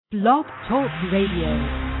Blog Talk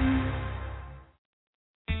Radio.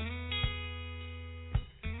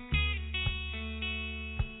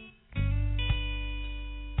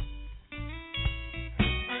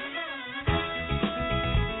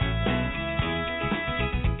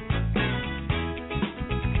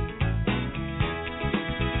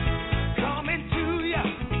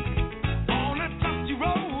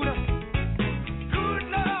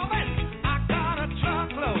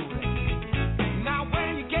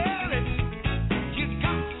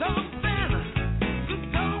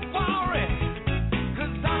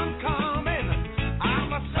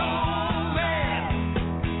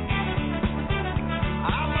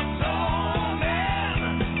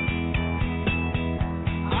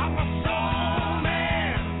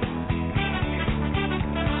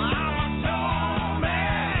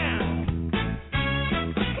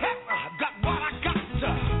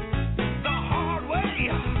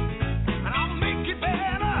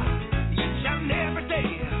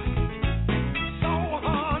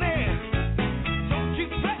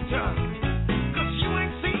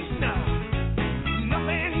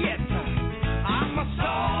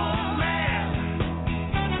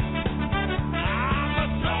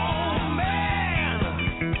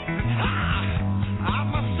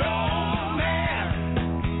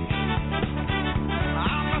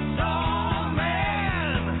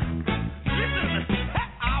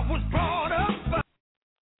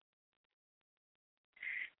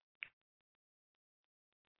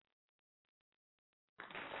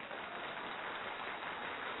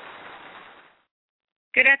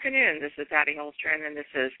 Good afternoon. This is Addie Holstrom, and this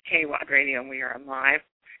is KWAD Radio, and we are on live.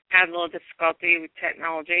 Had a little difficulty with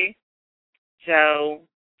technology, so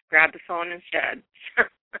grab the phone instead.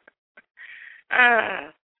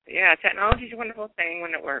 Yeah, technology is a wonderful thing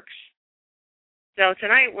when it works. So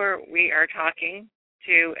tonight we are talking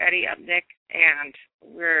to Eddie Upnick, and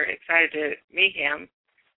we're excited to meet him.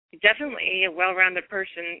 He's definitely a well-rounded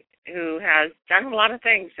person who has done a lot of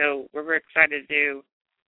things, so we're very excited to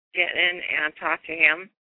get in and talk to him.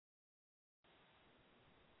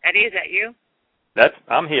 Eddie, is that you?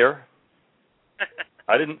 I'm here.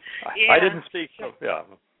 I didn't speak. So yeah.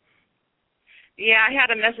 Yeah, I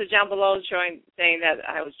had a message down below saying that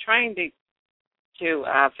I was trying to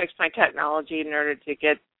fix my technology in order to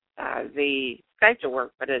get the Skype to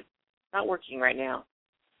work, but it's not working right now.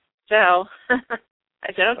 So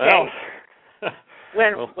I said, okay.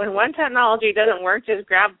 When one technology doesn't work, just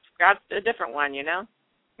grab a different one, you know.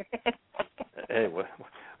 Hey,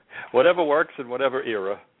 whatever works in whatever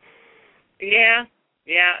era. Yeah,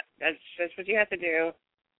 that's what you have to do.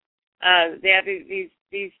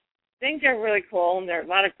 These things are really cool, and there are a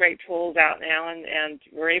lot of great tools out now, and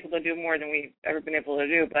we're able to do more than we've ever been able to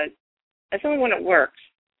do, but that's only when it works.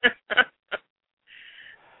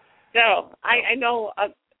 So I know a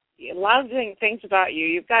lot of things about you.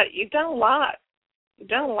 You've done a lot. You've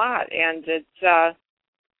done a lot, and it's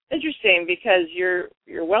interesting because you're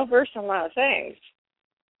well versed in a lot of things.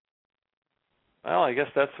 Well, I guess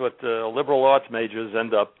that's what liberal arts majors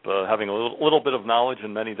end up having a little bit of knowledge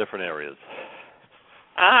in many different areas.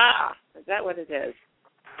 Ah, is that what it is?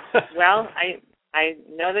 Well, I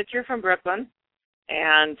know that you're from Brooklyn,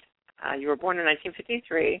 and you were born in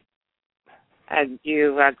 1953, and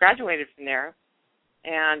you graduated from there,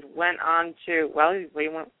 and went on to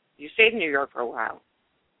you stayed in New York for a while.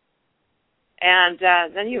 And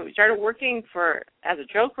then you started working as a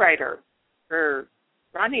joke writer for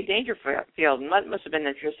Rodney Dangerfield, and that must have been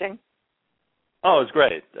interesting. Oh, it was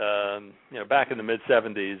great. Back in the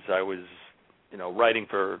mid-'70s, I was, writing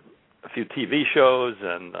for a few TV shows,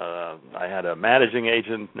 and I had a managing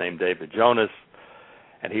agent named David Jonas,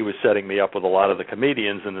 and he was setting me up with a lot of the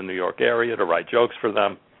comedians in the New York area to write jokes for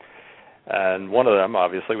them. And one of them,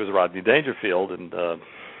 obviously, was Rodney Dangerfield. And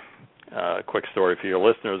a quick story for your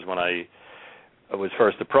listeners, when I was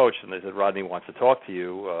first approached, and they said, Rodney wants to talk to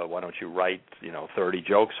you. Why don't you write, 30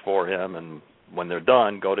 jokes for him, and when they're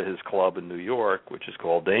done, go to his club in New York, which is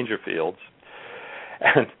called Dangerfield's.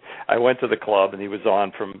 And I went to the club, and he was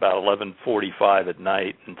on from about 11:45 at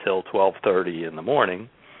night until 12:30 in the morning.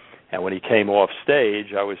 And when he came off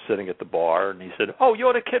stage, I was sitting at the bar, and he said, "Oh,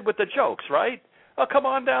 you're the kid with the jokes, right? Oh, come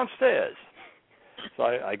on downstairs." So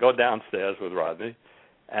I go downstairs with Rodney.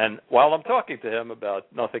 And while I'm talking to him about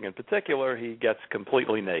nothing in particular, he gets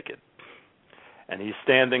completely naked. And he's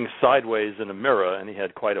standing sideways in a mirror, and he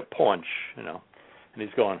had quite a paunch, And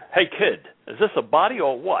he's going, "Hey, kid, is this a body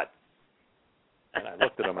or what?" And I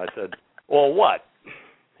looked at him, I said, "Or what?"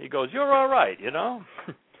 He goes, "You're all right,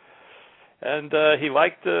 And he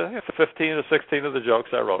liked 15 or 16 of the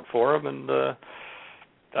jokes I wrote for him, and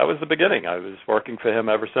that was the beginning. I was working for him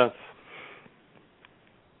ever since.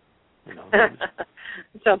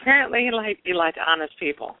 So apparently he liked honest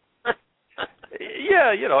people.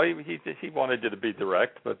 Yeah, he wanted you to be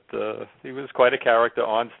direct, but he was quite a character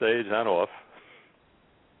on stage and off.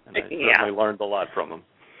 And I certainly learned a lot from him.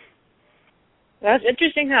 That's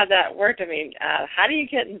interesting how that worked. I mean, how do you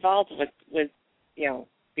get involved with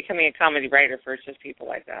becoming a comedy writer for just people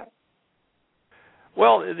like that?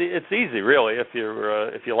 Well, it's easy, really. If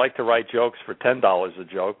you like to write jokes for $10 a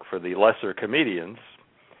joke for the lesser comedians,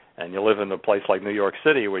 and you live in a place like New York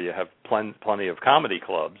City where you have plenty of comedy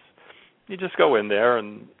clubs, you just go in there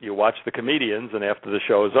and you watch the comedians, and after the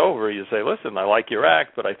show is over, you say, listen, I like your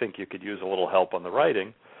act, but I think you could use a little help on the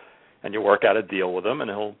writing, and you work out a deal with him, and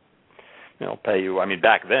he'll pay you. I mean,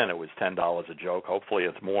 back then it was $10 a joke. Hopefully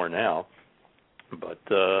it's more now. But,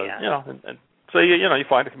 and so, you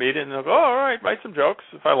find a comedian, and they'll go, all right, write some jokes.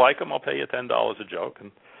 If I like them, I'll pay you $10 a joke.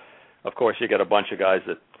 And, of course, you get a bunch of guys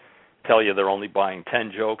that tell you they're only buying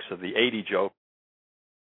 10 jokes of the 80 jokes,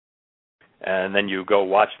 and then you go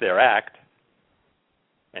watch their act,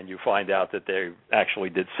 and you find out that they actually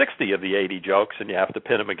did 60 of the 80 jokes, and you have to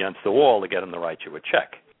pin them against the wall to get them to write you a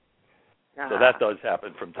check. So that does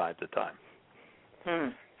happen from time to time.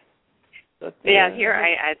 But, here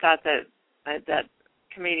I thought that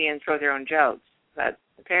comedians wrote their own jokes, but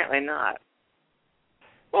apparently not.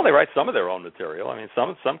 Well, they write some of their own material. I mean,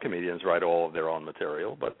 some comedians write all of their own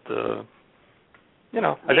material, but I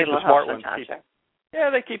think the smart ones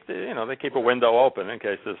they keep a window open in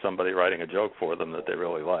case there's somebody writing a joke for them that they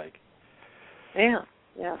really like. Yeah.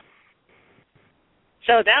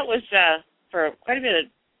 So that was for quite a bit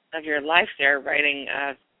of your life there, writing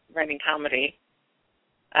comedy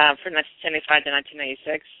from 1975 to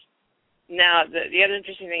 1996. Now, the other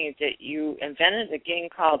interesting thing is that you invented a game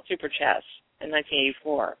called Super Chess in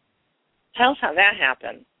 1984. Tell us how that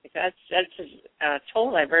happened. That's a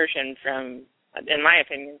total diversion from, in my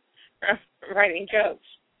opinion, from writing jokes.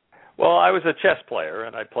 Well, I was a chess player,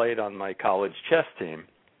 and I played on my college chess team.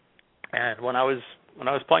 And when I was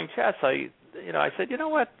playing chess, I said, you know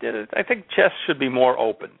what? I think chess should be more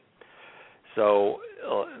open. So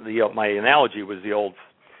my analogy was the old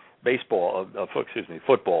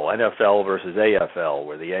football, NFL versus AFL,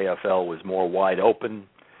 where the AFL was more wide open,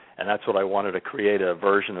 and that's what I wanted to create, a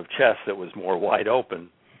version of chess that was more wide open.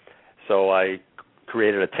 So I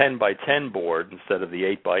created a 10 by 10 board instead of the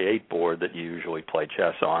 8 by 8 board that you usually play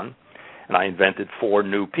chess on, and I invented 4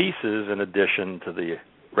 new pieces in addition to the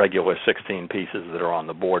regular 16 pieces that are on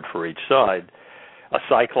the board for each side: a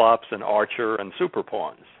cyclops, an archer, and super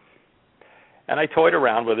pawns. And I toyed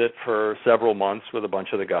around with it for several months with a bunch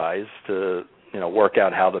of the guys to, work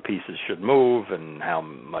out how the pieces should move and how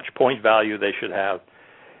much point value they should have.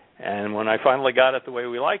 And when I finally got it the way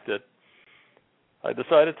we liked it, I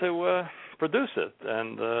decided to produce it.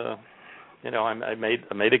 And I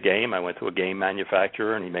made a game. I went to a game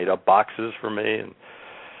manufacturer, and he made up boxes for me.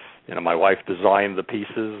 And my wife designed the pieces,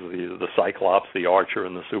 the Cyclops, the Archer,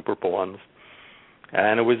 and the Super Pawns.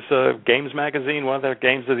 And it was Games Magazine, one of their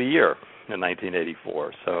Games of the Year in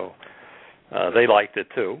 1984. So they liked it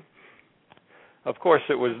too. Of course,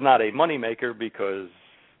 it was not a moneymaker because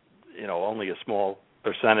only a small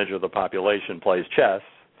percentage of the population plays chess,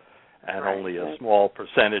 and only a small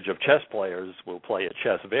percentage of chess players will play a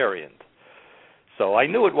chess variant. So I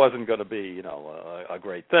knew it wasn't going to be a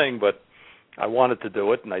great thing, but I wanted to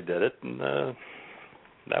do it, and I did it, and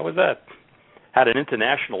that was that. Had an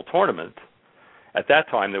international tournament. At that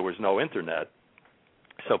time, there was no internet,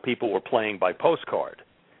 so people were playing by postcard.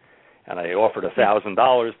 And I offered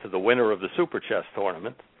 $1,000 to the winner of the Super Chess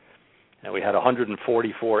tournament, and we had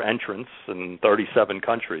 144 entrants in 37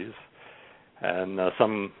 countries. And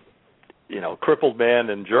some, crippled man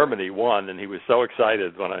in Germany won, and he was so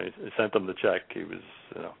excited when I sent him the check. He was,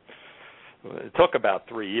 it took about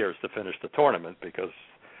 3 years to finish the tournament because,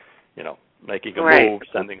 making a move,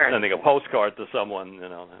 sending a postcard to someone,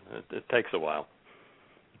 it takes a while.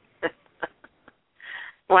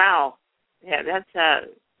 Wow. Yeah, that's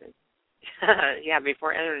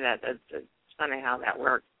before internet. That's funny how that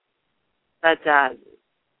worked. But that's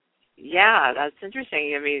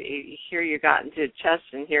interesting. I mean, here you got into chess,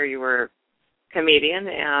 and here you were a comedian,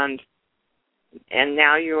 and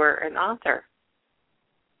now you are an author.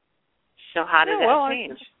 So how did that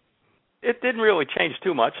change? It didn't really change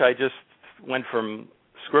too much. I just went from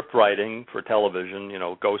script writing for television,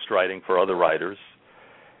 ghost writing for other writers,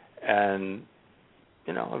 and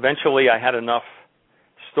eventually I had enough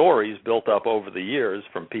stories built up over the years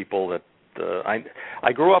from people that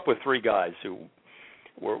I grew up with 3 guys who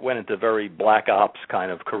went into very black ops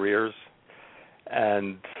kind of careers,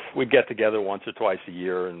 And we'd get together once or twice a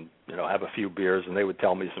year and, have a few beers, and they would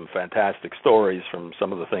tell me some fantastic stories from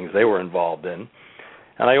some of the things they were involved in.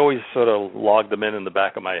 And I always sort of logged them in the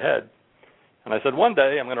back of my head. And I said, one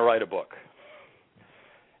day I'm going to write a book.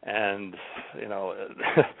 And,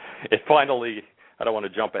 it finally, I don't want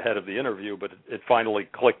to jump ahead of the interview, but it finally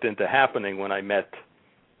clicked into happening when I met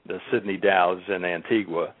the Sidney Dowse in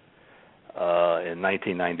Antigua in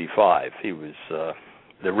 1995. He was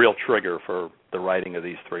the real trigger for the writing of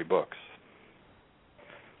these 3 books.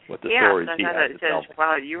 With the stories he had to tell me.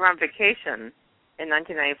 Well, you were on vacation in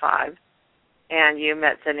 1995, and you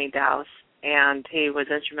met Sidney Dowse, and he was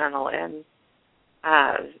instrumental in,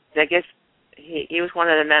 I guess, he was one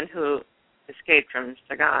of the men who escaped from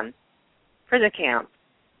Sagan prison camp.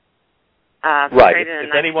 Right. In a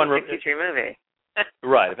 1963 movie.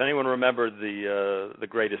 Right. If anyone remembered the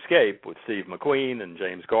Great Escape with Steve McQueen and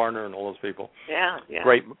James Garner and all those people. Yeah.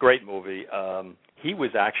 Great movie. He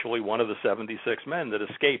was actually one of the 76 men that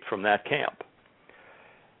escaped from that camp.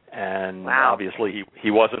 And obviously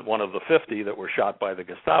he wasn't one of the 50 that were shot by the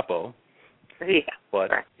Gestapo. Yeah.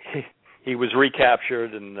 But he was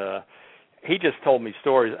recaptured, and he just told me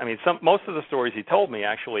stories. I mean, most of the stories he told me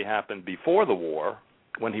actually happened before the war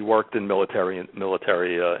when he worked in military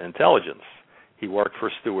intelligence. He worked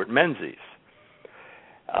for Stewart Menzies.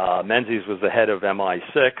 Menzies was the head of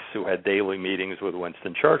MI6 who had daily meetings with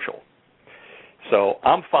Winston Churchill. So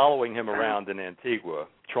I'm following him around in Antigua,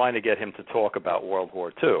 trying to get him to talk about World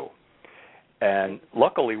War II. And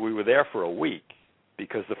luckily we were there for a week,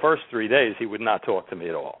 because the first 3 days he would not talk to me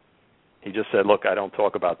at all. He just said, look, I don't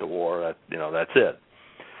talk about the war, that's it.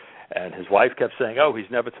 And his wife kept saying,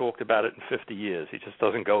 he's never talked about it in 50 years. He just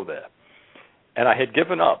doesn't go there. And I had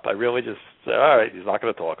given up. I really just said, all right, he's not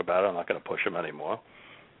going to talk about it. I'm not going to push him anymore.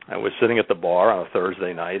 I was sitting at the bar on a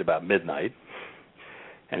Thursday night about midnight,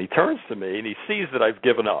 and he turns to me, and he sees that I've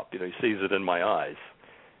given up. He sees it in my eyes.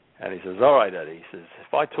 And he says, all right, Eddie. He says,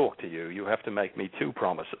 if I talk to you, you have to make me 2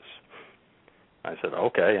 promises. I said,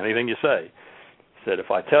 okay, anything you say. He said,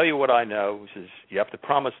 if I tell you what I know, he says, you have to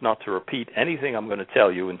promise not to repeat anything I'm going to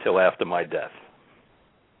tell you until after my death.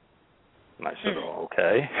 And I said,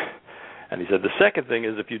 okay. And he said, the second thing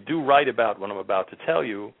is, if you do write about what I'm about to tell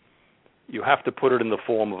you, you have to put it in the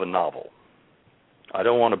form of a novel. I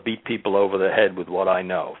don't want to beat people over the head with what I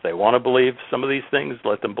know. If they want to believe some of these things,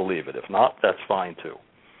 let them believe it. If not, that's fine too.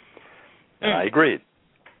 And I agreed.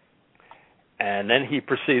 And then he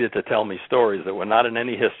proceeded to tell me stories that were not in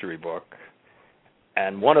any history book.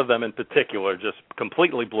 And one of them in particular just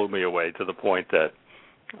completely blew me away, to the point that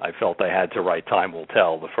I felt I had to write Time Will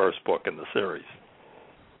Tell, the first book in the series.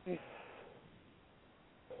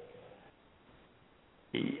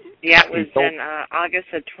 It was in August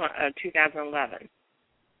of 2011.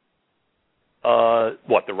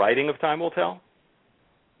 What, the writing of Time Will Tell?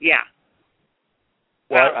 Yeah.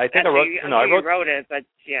 Well, I think I wrote. You wrote it, but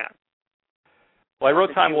yeah. Well, I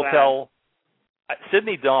wrote Time Will Tell.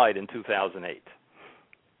 Sidney died in 2008,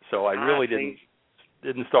 so I really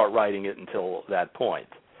didn't start writing it until that point.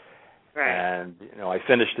 Right. And I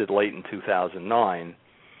finished it late in 2009.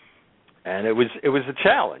 And it was a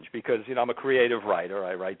challenge, because I'm a creative writer.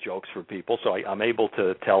 I write jokes for people, so I'm able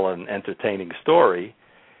to tell an entertaining story.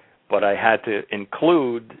 But I had to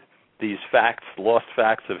include these lost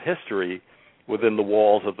facts of history, within the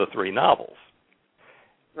walls of the 3 novels.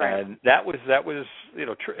 Right. And that was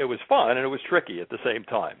it was fun, and it was tricky at the same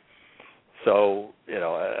time. So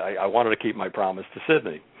I wanted to keep my promise to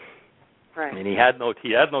Sidney. Right. I mean, he had no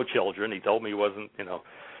children. He told me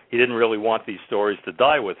he didn't really want these stories to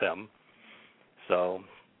die with him. So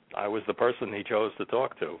I was the person he chose to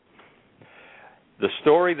talk to. The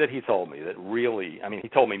story that he told me that really, he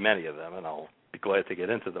told me many of them, and I'll be glad to get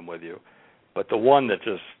into them with you, but the one that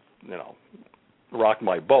just, rocked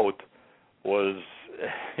my boat was,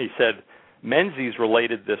 he said, Menzies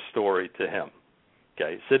related this story to him.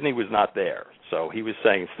 Okay, Sidney was not there, so he was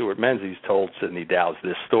saying Stewart Menzies told Sidney Dowse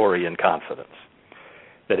this story in confidence,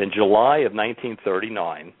 that in July of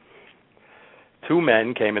 1939, 2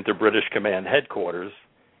 men came into British Command headquarters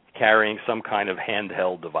carrying some kind of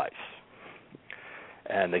handheld device.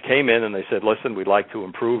 And they came in and they said, listen, we'd like to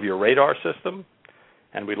improve your radar system,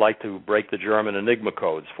 and we'd like to break the German Enigma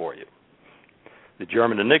codes for you. The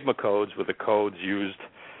German Enigma codes were the codes used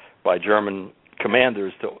by German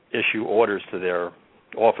commanders to issue orders to their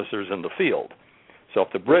officers in the field. So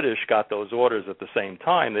if the British got those orders at the same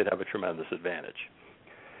time, they'd have a tremendous advantage.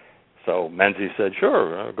 So Menzies said,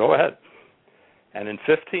 sure, go ahead. And in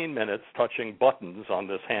 15 minutes, touching buttons on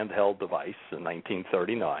this handheld device in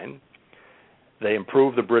 1939, they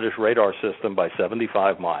improved the British radar system by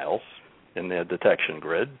 75 miles in their detection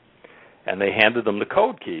grid, and they handed them the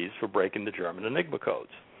code keys for breaking the German Enigma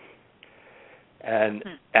codes. And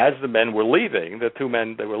as the men were leaving, the two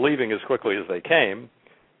men, they were leaving as quickly as they came,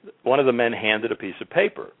 one of the men handed a piece of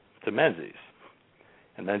paper to Menzies.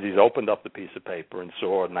 And Menzies opened up the piece of paper and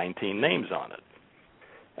saw 19 names on it.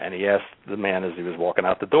 And he asked the man as he was walking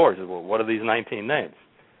out the door, he said, well, what are these 19 names?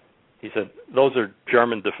 He said, those are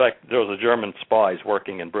German spies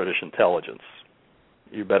working in British intelligence.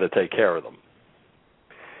 You better take care of them.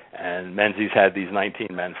 And Menzies had these 19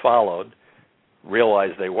 men followed,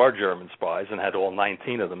 realized they were German spies, and had all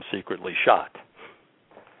 19 of them secretly shot.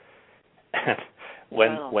 And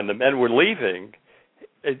when the men were leaving,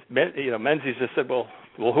 Menzies just said, well,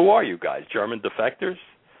 who are you guys, German defectors?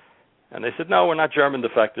 And they said, no, we're not German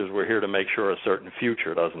defectors. We're here to make sure a certain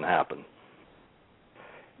future doesn't happen.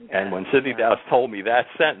 And when Sidney Dowse told me that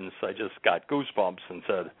sentence, I just got goosebumps and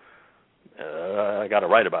said, I got to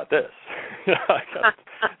write about this.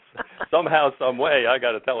 Somehow, some way, I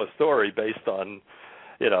got to tell a story based on,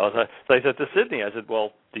 So I said to Sidney, I said,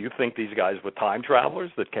 well, do you think these guys were time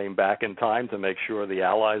travelers that came back in time to make sure the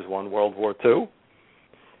Allies won World War II?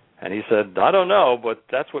 And he said, I don't know, but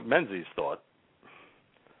that's what Menzies thought.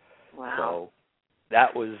 Wow. So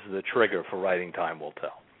that was the trigger for writing Time Will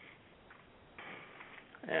Tell.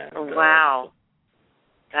 And, wow.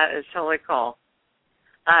 That is totally cool.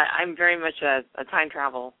 I'm very much a time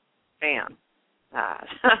travel fan.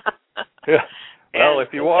 Yeah. Well, if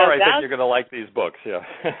you are, I think you're going to like these books, yeah.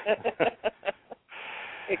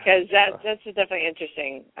 Because that's definitely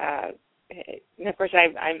interesting. And of course,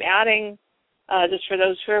 I'm adding, just for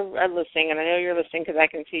those who are listening, and I know you're listening because I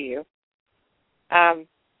can see you, I'm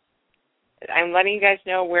letting you guys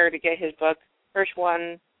know where to get his book. First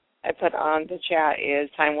one I put on the chat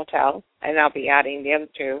is Time Will Tell, and I'll be adding the other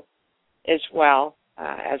two as well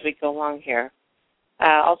as we go along here.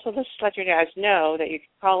 Also, let's let you guys know that you can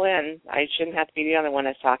call in. I shouldn't have to be the only one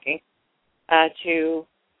that's talking, to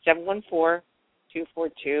 714-242-5145.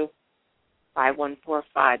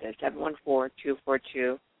 That's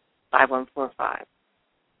 714-242-5145.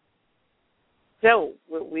 So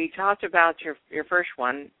we talked about your first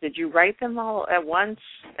one. Did you write them all at once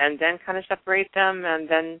and then kind of separate them and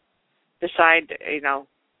then decide,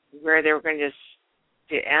 where they were going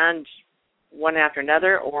to end one after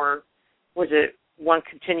another, or was it one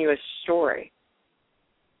continuous story?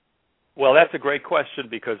 Well, that's a great question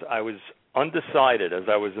because I was undecided as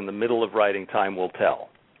I was in the middle of writing Time Will Tell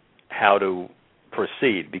how to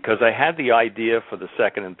proceed because I had the idea for the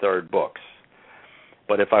second and third books.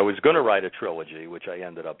 But if I was going to write a trilogy, which I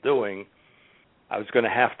ended up doing, I was going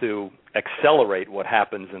to have to accelerate what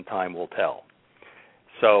happens in Time Will Tell.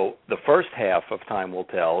 So the first half of Time Will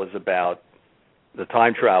Tell is about the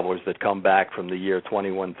time travelers that come back from the year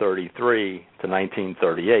 2133 to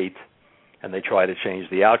 1938, and they try to change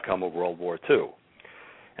the outcome of World War II.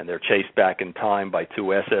 And they're chased back in time by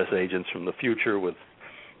two SS agents from the future with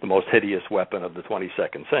the most hideous weapon of the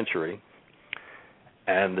 22nd century.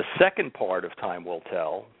 And the second part of Time Will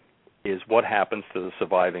Tell is what happens to the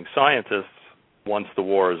surviving scientists once the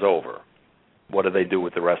war is over. What do they do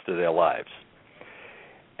with the rest of their lives?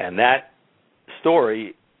 And that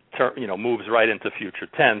story moves right into future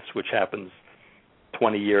tense, which happens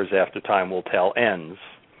 20 years after Time Will Tell ends.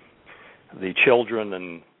 The children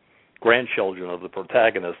and grandchildren of the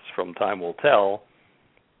protagonists from Time Will Tell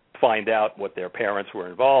find out what their parents were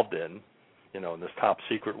involved in this top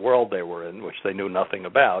secret world they were in, which they knew nothing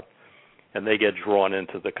about, and they get drawn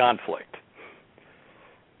into the conflict.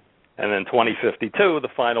 And then 2052, the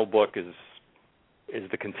final book is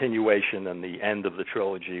the continuation and the end of the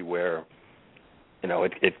trilogy where,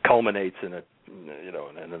 it culminates in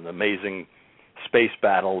in an amazing space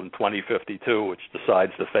battle in 2052, which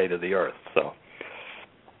decides the fate of the Earth. So.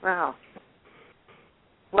 Wow.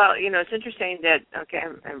 Well, it's interesting that,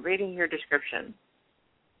 I'm reading your description.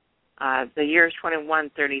 The year is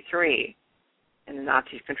 2133, and the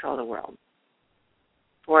Nazis control the world.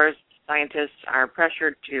 Forest scientists are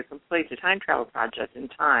pressured to complete the time travel project in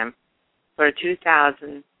time for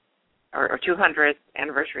the 200th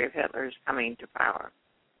anniversary of Hitler's coming to power.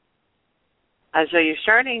 So you're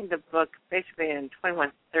starting the book basically in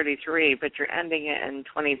 2133, but you're ending it in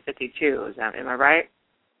 2052. Am I right?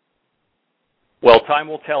 Well, Time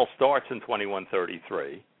Will Tell starts in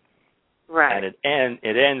 2133. Right. And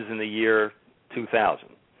it ends in the year 2000.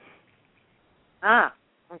 Ah,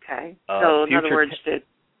 okay. So in other words, the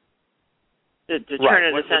turn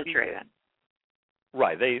of the century then.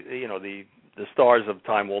 Right. They, the stars of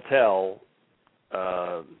Time Will Tell,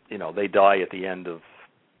 they die at the end of,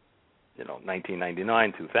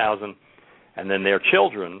 1999, 2000, and then their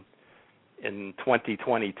children in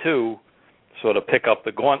 2022 sort of pick up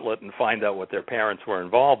the gauntlet and find out what their parents were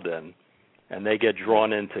involved in, and they get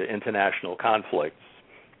drawn into international conflicts.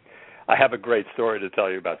 I have a great story to tell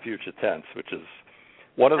you about future tense, which is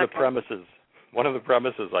one of the premises. One of the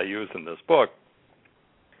premises I use in this book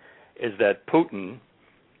is that Putin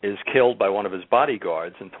is killed by one of his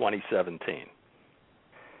bodyguards in 2017,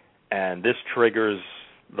 and this triggers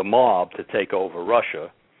the mob to take over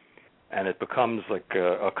Russia, and it becomes like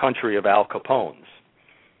a country of Al Capones,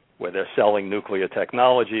 where they're selling nuclear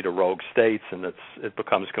technology to rogue states, and it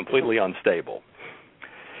becomes completely unstable.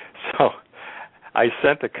 So I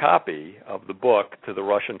sent a copy of the book to the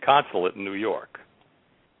Russian consulate in New York,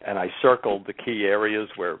 and I circled the key areas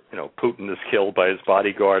where, Putin is killed by his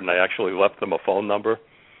bodyguard, and I actually left them a phone number.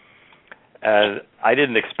 And I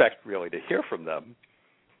didn't expect really to hear from them,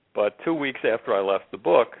 but 2 weeks after I left the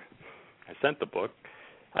book, I sent the book,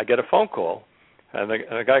 I get a phone call, and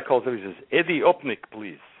a guy calls up, he says, "Eddie Upnick,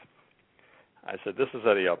 please." I said, "This is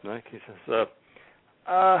Eddie Upnick." He says,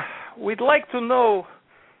 "We'd like to know,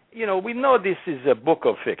 we know this is a book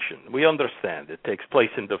of fiction. We understand it takes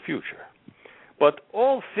place in the future. But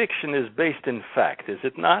all fiction is based in fact, is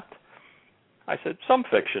it not?" I said, "Some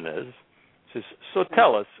fiction is." He says, "So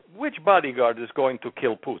tell us, which bodyguard is going to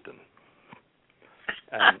kill Putin?"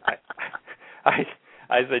 And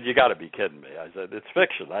I said, "You got to be kidding me." I said, "It's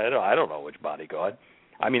fiction. I don't know which bodyguard."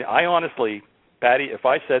 I mean, I honestly, Patty, if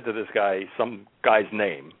I said to this guy some guy's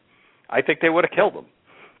name, I think they would have killed him.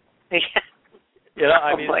 Yeah.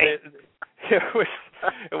 I mean, it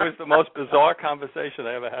was the most bizarre conversation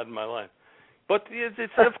I ever had in my life. But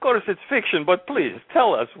it's of course it's fiction. But please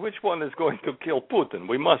tell us which one is going to kill Putin.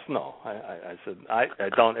 We must know. I said, I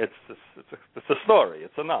don't. It's a story.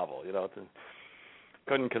 It's a novel.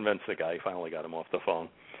 Couldn't convince the guy. Finally got him off the phone.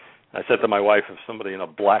 I said to my wife, if somebody in a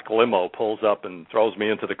black limo pulls up and throws me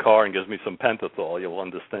into the car and gives me some pentothal, you'll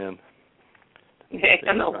understand. I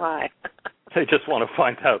don't know why. They just want to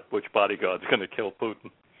find out which bodyguard's going to kill Putin.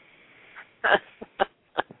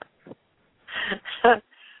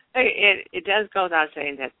 It does go without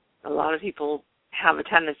saying that a lot of people have a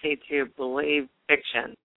tendency to believe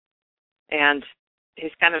fiction. And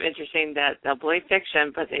it's kind of interesting that they'll believe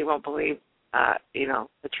fiction, but they won't believe,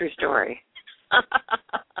 the true story.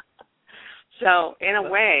 So, in a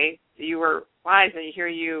way, you were wise, and here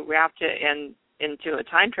you wrapped it into a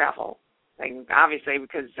time travel thing, obviously,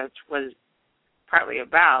 because that's what it's partly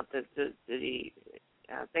about. The thing,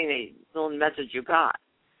 the little message you got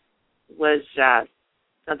was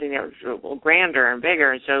something that was a little grander and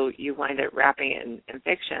bigger, and so you wind up wrapping it in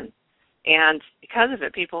fiction. And because of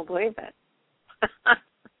it, people believe it.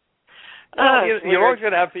 Well, you're always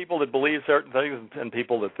going to have people that believe certain things and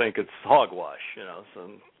people that think it's hogwash,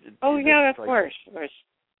 So of course.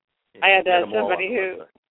 I had somebody who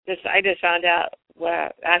I just found out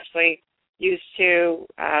actually used to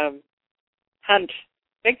hunt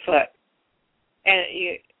Bigfoot,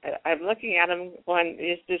 and I'm looking at him going,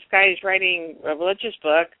 this guy's writing a religious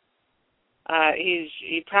book.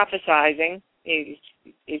 He's prophesizing.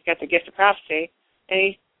 He's got the gift of prophecy,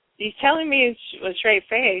 and he's telling me with a straight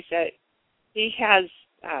face that he has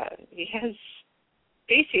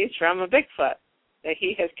species from a Bigfoot that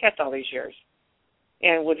he has kept all these years,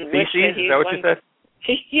 and would wish species? that Is that what you said?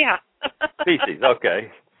 Yeah. Species.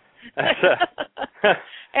 Okay.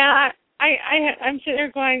 And I'm sitting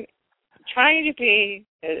there going, trying to be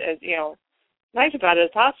as nice about it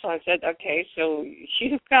as possible. I said, okay, so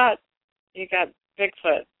you got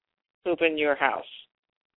Bigfoot poop in your house.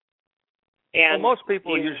 And most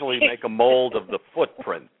people usually make a mold of the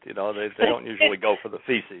footprint. They don't usually go for the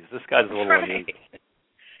feces. This guy's a little unusual.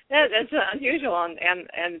 That's unusual,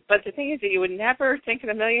 but the thing is that you would never think in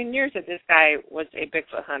a million years that this guy was a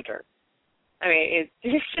Bigfoot hunter. I mean,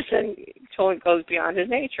 it just totally goes beyond his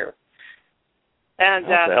nature. And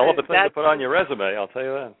that's a hell of a thing to put on your resume, I'll tell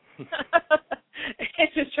you that. It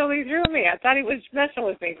just totally threw me. I thought he was messing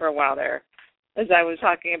with me for a while there, as I was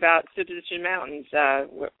talking about Subsistence Mountains,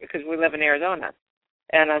 because we live in Arizona.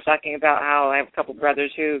 And I was talking about how I have a couple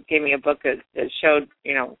brothers who gave me a book that showed,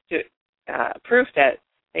 proof that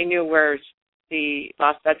they knew where the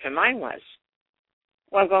Lost Bedford mine was.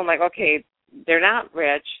 Well, I'm going like, okay, they're not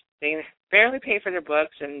rich. They barely pay for their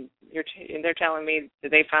books, and they're telling me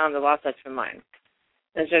that they found the Lost Bedford mine.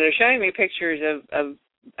 And so they're showing me pictures of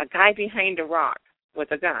a guy behind a rock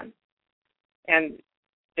with a gun. And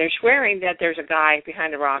they're swearing that there's a guy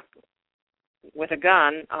behind a rock with a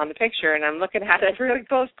gun on the picture, and I'm looking at it really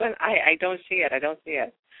close, but I don't see it.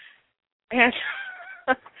 And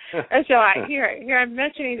and so here I'm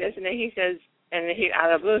mentioning this, and then he says, and he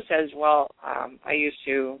out of the blue says, well, I used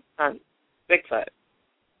to hunt Bigfoot.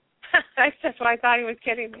 That's why I thought he was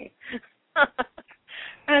kidding me.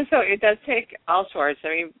 And so it does take all sorts. I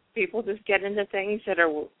mean, people just get into things that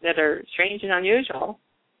are strange and unusual,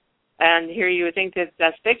 and here you would think that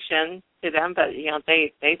that's fiction to them, but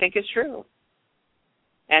they think it's true.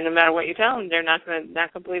 And no matter what you tell them, they're not going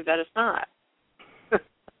to believe that it's not.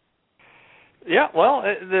 Yeah, well,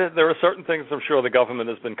 there are certain things I'm sure the government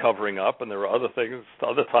has been covering up, and there are other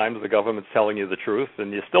times the government's telling you the truth,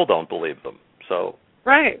 and you still don't believe them. So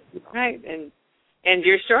right, and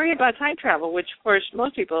your story about time travel, which of course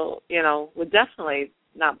most people would definitely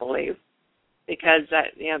not believe, because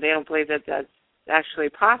they don't believe that that's actually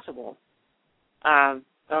possible,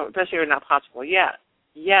 especially not possible yet.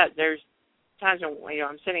 Yet there's times when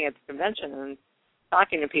I'm sitting at the convention and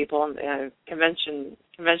talking to people, and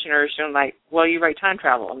conventioners doing like, well, you write time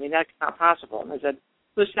travel. I mean, that's not possible. And I said,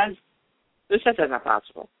 who says that's not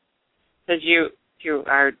possible? Because you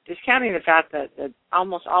are discounting the fact that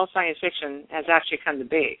almost all science fiction has actually come to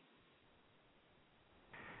be.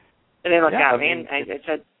 And they looked at me, and I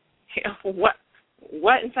said,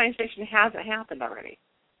 what in science fiction hasn't happened already?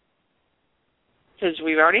 Because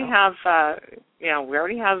we already have, a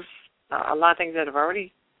lot of things that have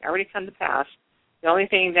already come to pass. The only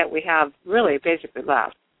thing that we have really basically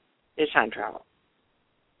left is time travel.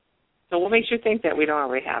 So what makes you think that we don't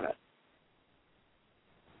already have it?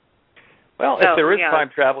 Well, if there is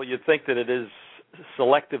time travel, you'd think that it is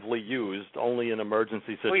selectively used only in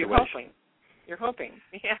emergency situations. Well, you're hoping,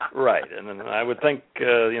 yeah. Right, and I would think,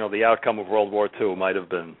 the outcome of World War II might have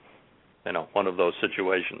been, one of those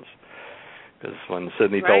situations. Because when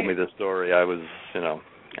Sidney told me this story, I was,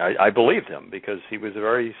 I believed him, because he was a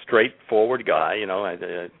very straightforward guy.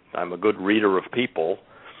 I'm a good reader of people,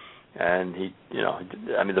 and he,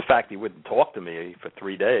 the fact he wouldn't talk to me for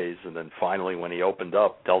 3 days, and then finally when he opened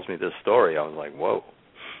up, tells me this story, I was like, whoa.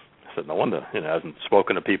 I said, no wonder, hasn't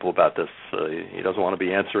spoken to people about this. He doesn't want to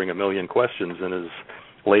be answering a million questions in his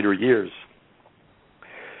later years.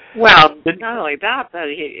 Well, not only that, but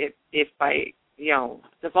if by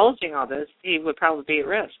divulging all this, he would probably be at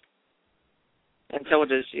risk. And so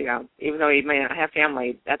does, even though he may not have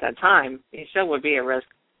family at that time, he still would be at risk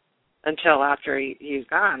until after he's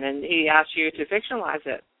gone. And he asked you to fictionalize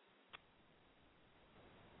it.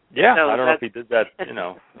 Yeah, so I don't know if he did that,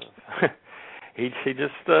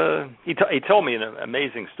 He told me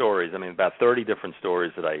amazing stories. I mean, about 30 different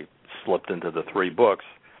stories that I slipped into the 3 books.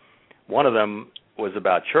 One of them was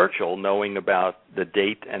about Churchill knowing about the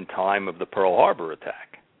date and time of the Pearl Harbor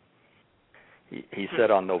attack. He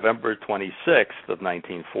said on November 26th of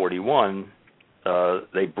 1941,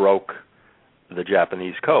 they broke the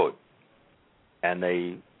Japanese code, and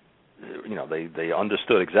they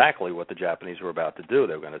understood exactly what the Japanese were about to do.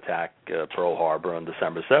 They were going to attack Pearl Harbor on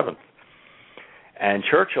December 7th. And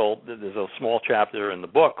Churchill, there's a small chapter in the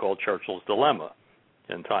book called Churchill's Dilemma,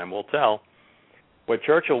 and time will tell, where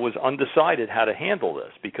Churchill was undecided how to handle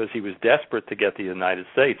this because he was desperate to get the United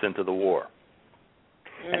States into the war.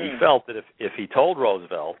 And he felt that if he told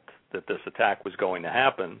Roosevelt that this attack was going to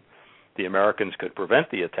happen, the Americans could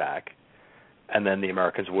prevent the attack, and then the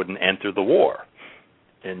Americans wouldn't enter the war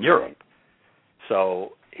in Europe.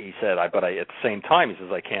 So he said, but at the same time, he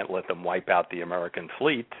says, I can't let them wipe out the American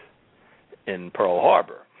fleet in Pearl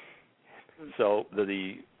Harbor. So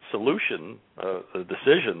the solution, the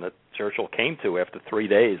decision that Churchill came to after 3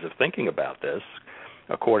 days of thinking about this,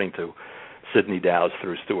 according to Sidney Dowse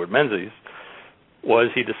through Stewart Menzies,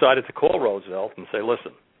 was he decided to call Roosevelt and say,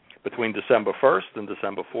 listen, between December 1st and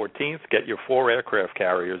December 14th, get your 4 aircraft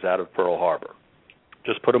carriers out of Pearl Harbor.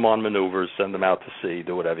 Just put them on maneuvers, send them out to sea,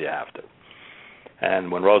 do whatever you have to.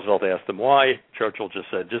 And when Roosevelt asked him why, Churchill just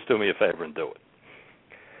said, just do me a favor and do it.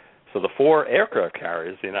 So the 4 aircraft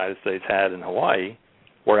carriers the United States had in Hawaii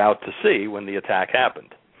were out to sea when the attack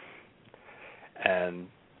happened. And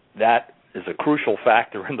that is a crucial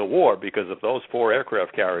factor in the war, because if those 4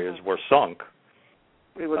 aircraft carriers were sunk,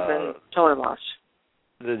 we would have been totally lost.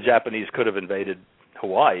 The Japanese could have invaded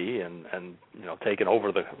Hawaii and taken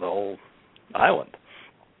over the whole island.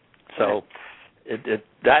 So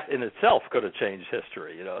that in itself could have changed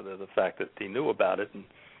history, the fact that he knew about it and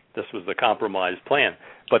this was the compromised plan.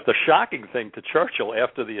 But the shocking thing to Churchill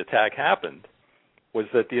after the attack happened was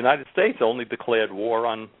that the United States only declared war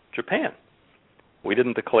on Japan. We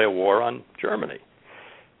didn't declare war on Germany.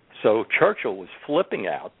 So Churchill was flipping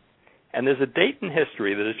out. And there's a date in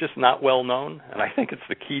history that is just not well known, and I think it's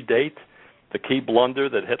the key date, the key blunder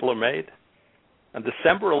that Hitler made. On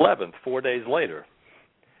December 11th, 4 days later,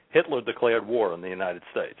 Hitler declared war on the United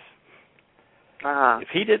States. If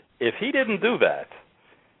he didn't do that,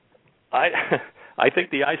 I think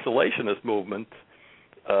the isolationist movement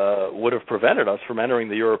would have prevented us from entering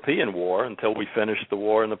the European war until we finished the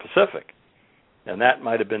war in the Pacific. and that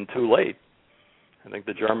might have been too late. I think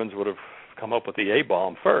the Germans would have come up with the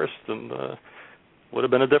A-bomb first, and would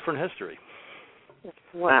have been a different history.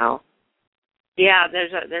 Wow. Yeah,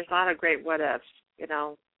 there's a lot of great what-ifs, in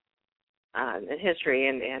history,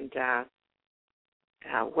 and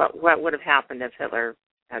what would have happened if Hitler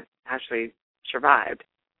had actually survived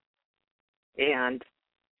and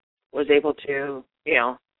was able to,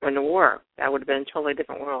 win the war. That would have been a totally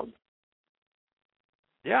different world.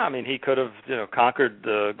 Yeah, I mean, he could have, conquered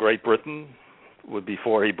Great Britain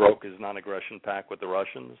before he broke his non-aggression pact with the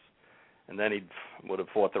Russians, and then he would have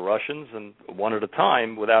fought the Russians, and one at a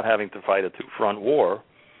time, without having to fight a two-front war.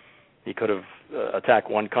 He could have attacked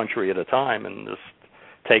one country at a time and just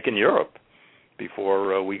taken Europe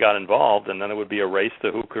before we got involved, and then it would be a race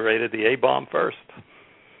to who created the A-bomb first.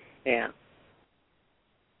 Yeah.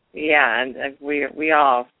 Yeah, and we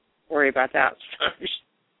all worry about that.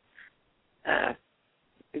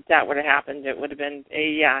 If that would have happened, it would have been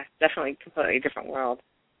definitely a completely different world.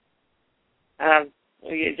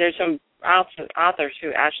 There's some authors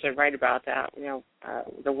who actually write about that,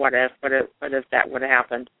 the what if that would have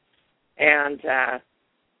happened. And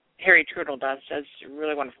Harry Trudell does a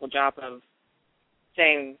really wonderful job of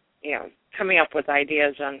saying, coming up with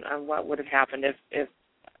ideas on what would have happened if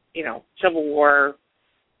Civil War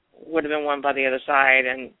would have been won by the other side,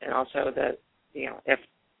 and also that, if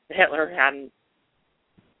Hitler hadn't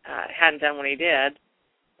done what he did,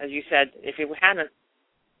 as you said, if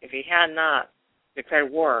he had not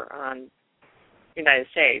declared war on the United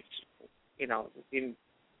States, it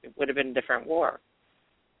would have been a different war.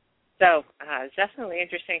 So it's definitely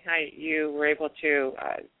interesting how you were able to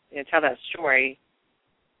tell that story.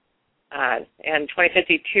 And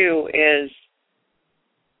 2052 is,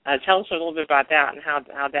 tell us a little bit about that and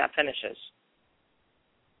how that finishes.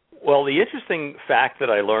 Well, the interesting fact that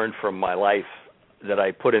I learned from my life that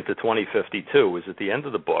I put into 2052 was at the end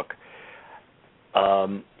of the book.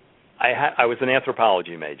 I was an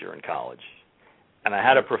anthropology major in college, and I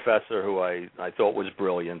had a professor who I thought was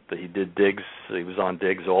brilliant. He did digs. He was on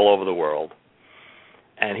digs all over the world,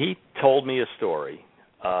 and he told me a story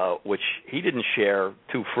which he didn't share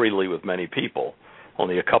too freely with many people,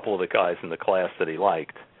 only a couple of the guys in the class that he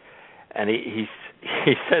liked. And he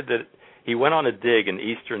said that he went on a dig in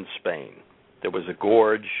eastern Spain. There was a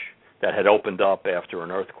gorge that had opened up after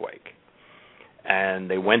an earthquake, and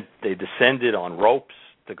they descended on ropes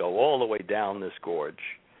to go all the way down this gorge,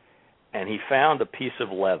 and he found a piece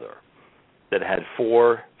of leather that had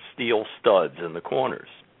 4 steel studs in the corners.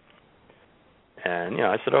 And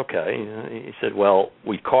I said, okay. He said, well,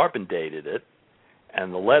 we carbon dated it,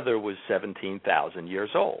 and the leather was 17,000 years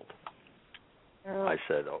old. Oh. I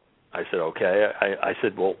said, okay. I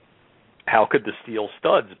said, well, how could the steel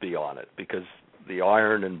studs be on it? Because the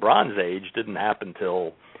Iron and Bronze Age didn't happen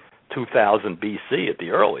till 2000 BC at the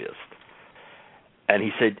earliest. And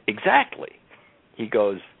he said, exactly. He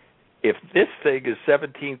goes, if this thing is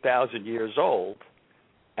 17,000 years old,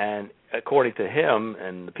 and according to him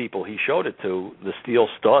and the people he showed it to, the steel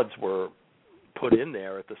studs were put in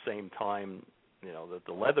there at the same time, that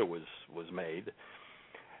the leather was made,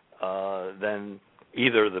 then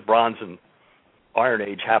either the Bronze and Iron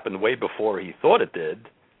Age happened way before he thought it did,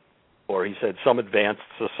 or he said some advanced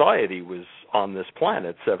society was on this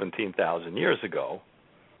planet 17,000 years ago,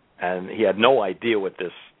 and he had no idea what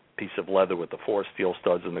this piece of leather with the 4 steel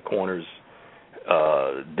studs in the corners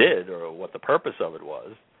did, or what the purpose of it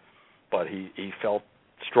was. But he felt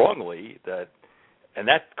strongly that, and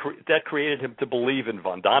that created him to believe in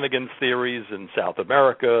von Däniken's theories in South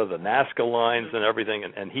America, the Nazca lines and everything,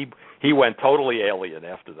 and he went totally alien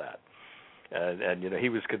after that. And he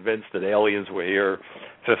was convinced that aliens were here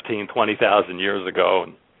 15,000, 20,000 years ago,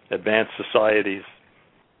 and advanced societies,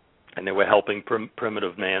 and they were helping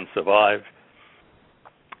primitive man survive.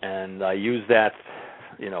 And I used that,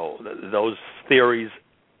 those theories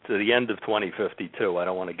to the end of 2052. I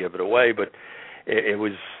don't want to give it away, but it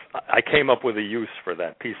was, I came up with a use for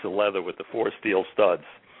that piece of leather with the 4 steel studs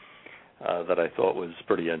that I thought was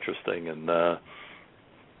pretty interesting. And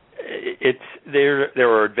there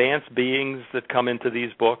are advanced beings that come into these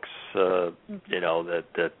books,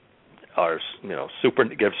 that are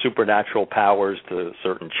give supernatural powers to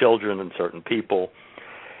certain children and certain people.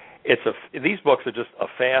 These books are just a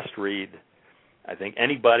fast read. I think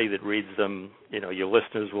anybody that reads them, your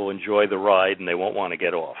listeners will enjoy the ride and they won't want to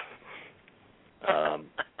get off.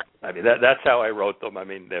 I mean, that's how I wrote them. I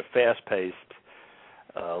mean, they're fast-paced,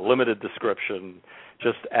 limited description,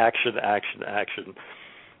 just action, action, action.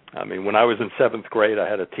 I mean, when I was in 7th grade, I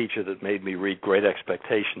had a teacher that made me read Great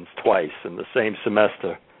Expectations twice in the same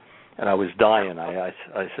semester, and I was dying. I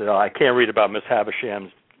said, I can't read about Miss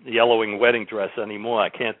Havisham's yellowing wedding dress anymore. I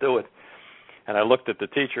can't do it. And I looked at the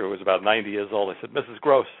teacher, who was about 90 years old. I said, Mrs.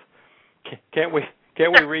 Gross, can't we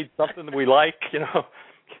read something that we like?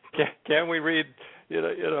 Can't we read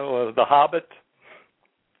The Hobbit?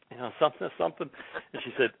 Something. And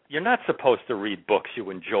she said, you're not supposed to read books you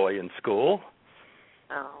enjoy in school.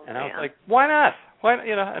 Oh, and I was like, why not?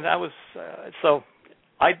 And I was so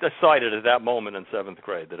I decided at that moment in 7th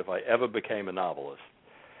grade that if I ever became a novelist,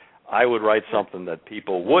 I would write something that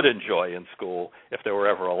people would enjoy in school if they were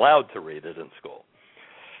ever allowed to read it in school.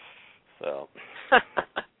 So.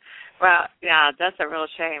 Well, yeah, that's a real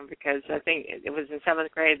shame, because I think it was in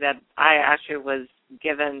 7th grade that I actually was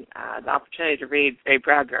given the opportunity to read Ray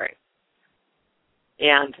Bradbury.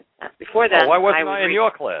 And before that, why wasn't I in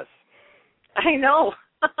your class? I know.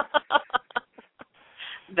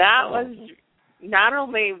 That was not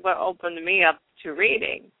only what opened me up to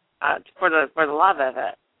reading, for the love of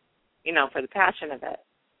it, for the passion of it,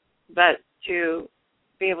 but to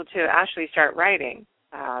be able to actually start writing.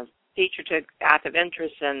 Teacher took active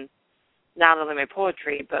interest in not only my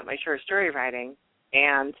poetry but my short story writing,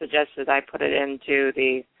 and suggested I put it into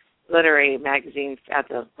the literary magazines at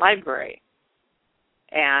the library.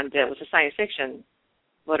 And it was a science fiction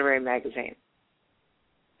literary magazine.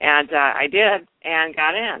 And I did, and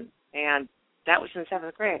got in, and that was in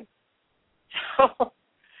 7th grade. So,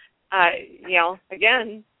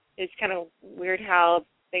 again, it's kind of weird how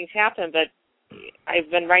things happen, but I've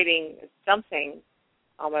been writing something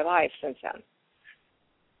all my life since then.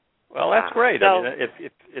 Well, that's great. I mean,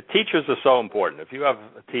 if teachers are so important. If you have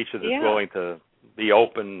a teacher that's willing to be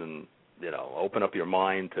open and open up your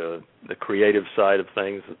mind to the creative side of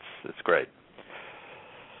things, it's great.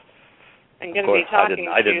 I'm going to be talking.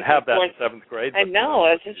 I didn't have that in 7th grade. I know,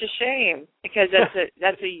 it's such a shame, because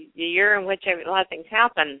that's a year in which a lot of things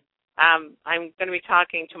happen. I'm going to be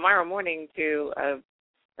talking tomorrow morning to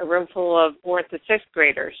a room full of 4th to 6th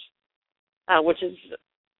graders, which is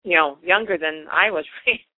younger than I was.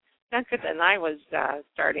 Younger than I was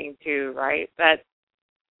starting to write, but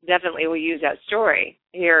definitely will use that story.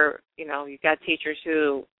 Here, you've got teachers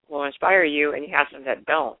who will inspire you, and you have some that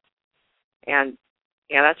don't. And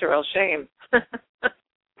that's a real shame,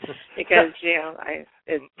 because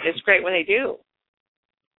it's great when they do.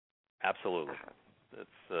 Absolutely,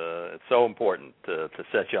 it's so important to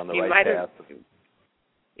set you on the right path.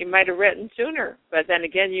 You might have written sooner, but then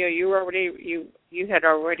again, you had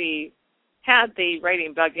already had the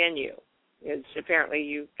writing bug in you. It's apparently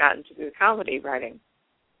you've gotten to do comedy writing.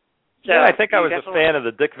 So I think I was a fan of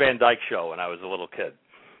the Dick Van Dyke Show when I was a little kid.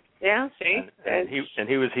 Yeah, see, and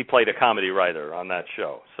he played a comedy writer on that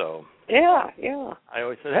show. So yeah. I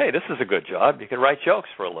always said, hey, this is a good job. You can write jokes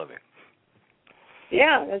for a living.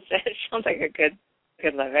 Yeah, it sounds like a good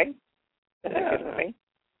living. Yeah. Good living.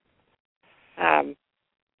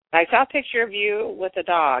 I saw a picture of you with a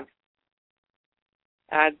dog.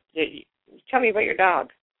 Tell me about your dog.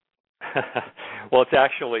 Well, it's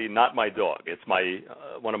actually not my dog. It's my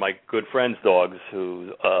one of my good friend's dogs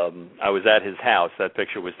who I was at his house. That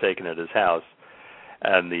picture was taken at his house.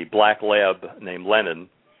 And the black lab named Lennon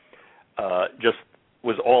just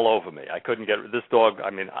was all over me. I couldn't get this dog. I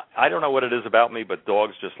mean, I don't know what it is about me, but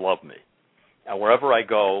dogs just love me. And wherever I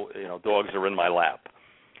go, dogs are in my lap.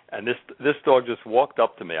 And this dog just walked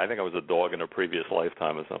up to me. I think I was a dog in a previous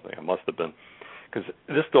lifetime or something. I must have been. Because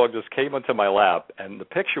this dog just came onto my lap, and the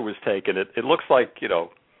picture was taken. It looks like,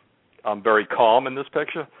 I'm very calm in this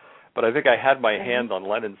picture, but I think I had my hand on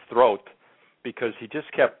Lennon's throat because he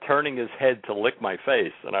just kept turning his head to lick my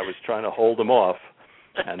face, and I was trying to hold him off,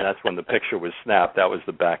 and that's when the picture was snapped. That was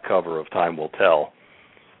the back cover of Time Will Tell.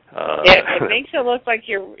 It makes it look like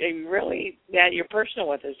you're personal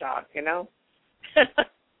with this dog,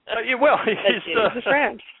 well, he's a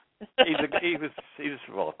friend.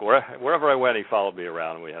 Well, wherever I went, he followed me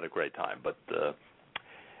around, and we had a great time. But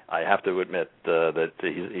I have to admit that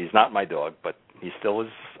he's not my dog, but he still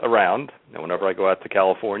is around. And whenever I go out to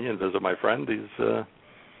California and visit my friend,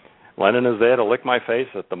 Lennon is there to lick my face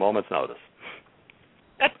at the moment's notice.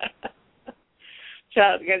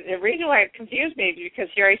 So the reason why it confused me is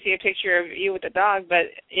because here I see a picture of you with the dog,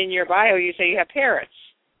 but in your bio you say you have parrots.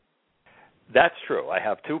 That's true. I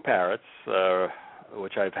have 2 parrots.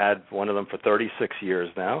 Which I've had one of them for 36 years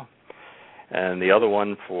now, and the other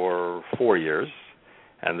one for 4 years,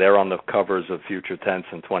 and they're on the covers of Future Tense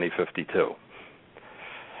in 2052.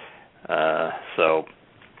 So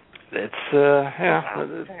it's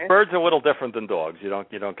Okay. Birds are a little different than dogs. You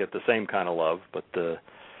don't get the same kind of love, but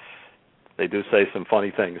they do say some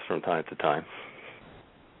funny things from time to time.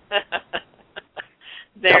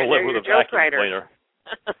 They're live with your a vacuum joke writer. cleaner.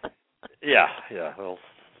 Yeah. Well,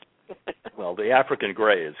 Well, the African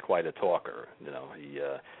gray is quite a talker. You know,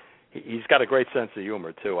 he's got a great sense of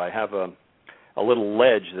humor too. I have a little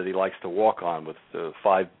ledge that he likes to walk on with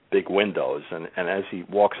 5 big windows, and as he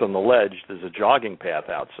walks on the ledge, there's a jogging path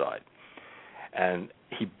outside, and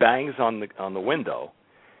he bangs on the window,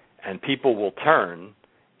 and people will turn,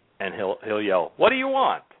 and he'll yell, "What do you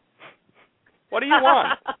want? What do you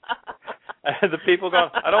want?" And the people go,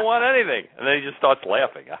 "I don't want anything," and then he just starts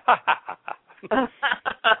laughing.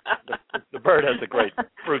 The bird has a great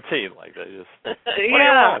routine like that. Just, what do you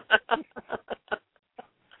want?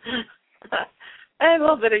 And a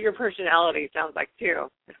little bit of your personality sounds like too.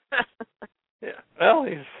 Yeah. Well,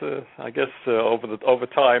 he's. I guess over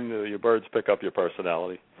time, your birds pick up your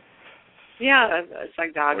personality. Yeah, it's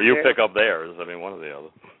like dogs. Or you pick up theirs. I mean, one or the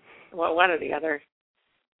other. Well, one or the other.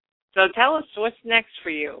 So tell us what's next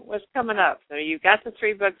for you. What's coming up? So you got the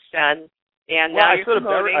 3 books done, and now you're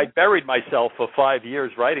promoting. I buried myself for 5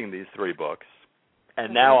 years writing these 3 books,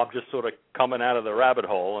 and now I'm just sort of coming out of the rabbit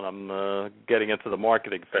hole, and I'm getting into the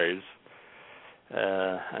marketing phase,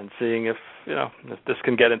 and seeing if this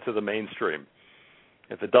can get into the mainstream.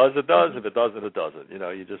 If it does, it does. If it doesn't, it doesn't. You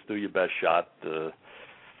know, you just do your best shot.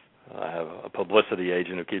 I have a publicity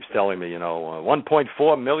agent who keeps telling me,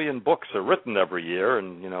 1.4 million books are written every year,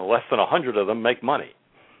 and less than 100 of them make money.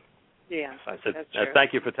 Yeah, I said, that's true.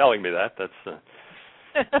 Thank you for telling me that. That's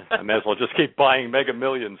I may as well just keep buying Mega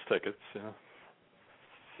Millions tickets.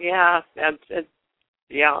 Yeah,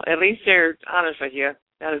 yeah. At least they're honest with you.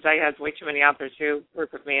 Because I have way too many authors who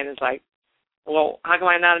work with me, and it's like, well, how come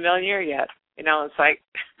I'm not a millionaire yet? It's like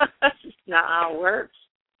that's just not how it works.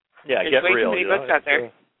 Yeah, There's get way real. too many books out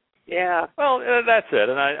there. Yeah. Well, that's it.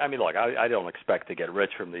 And I mean, look, I don't expect to get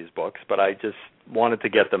rich from these books, but I just wanted to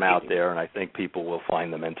get them out there, and I think people will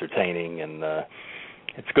find them entertaining, and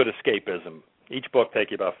it's good escapism. Each book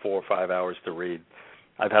takes you about 4 or 5 hours to read.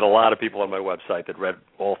 I've had a lot of people on my website that read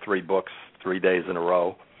all 3 books 3 days in a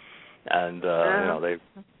row, and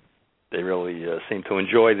they really seem to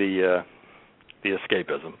enjoy the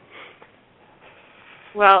escapism.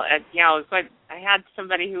 Well, I had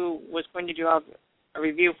somebody who was going to do a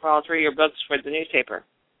review for all 3 of your books for the newspaper,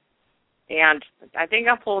 and I think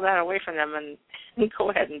I'll pull that away from them and go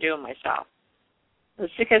ahead and do it myself.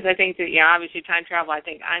 It's because I think that, obviously time travel, I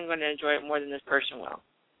think I'm going to enjoy it more than this person will.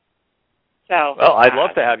 So, well, I'd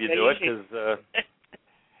love to have you do it, because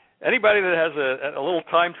anybody that has a little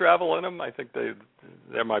time travel in them, I think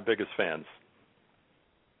they're my biggest fans.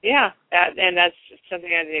 Yeah, and that's something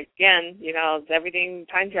that, again, everything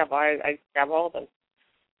time travel, I grab all of them.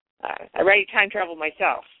 I write time travel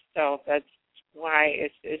myself, so that's why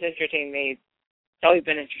it's interesting to me. It's always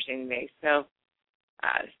been interesting to me. So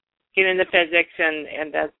get into physics,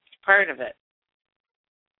 and that's part of it.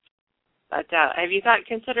 But have you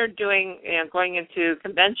considered going into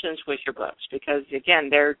conventions with your books? Because, again,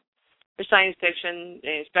 they're science fiction,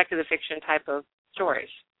 speculative fiction type of stories.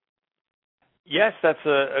 Yes, that's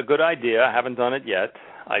a good idea. I haven't done it yet.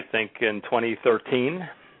 I think in 2013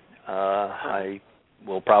 I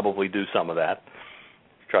will probably do some of that.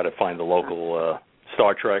 Try to find the local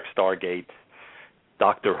Star Trek, Stargate,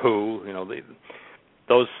 Doctor Who.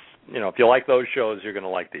 Those. If you like those shows, you're going to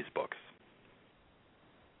like these books.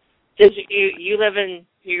 Does you live in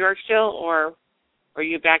New York still, or are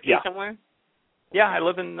you back here somewhere? Yeah, I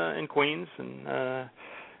live in Queens, and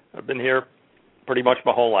I've been here pretty much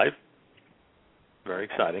my whole life. Very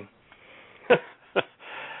exciting.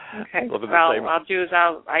 Okay. Well, what I'll do is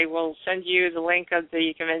I will send you the link of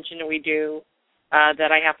the convention that we do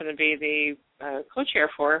that I happen to be the co-chair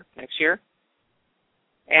for next year,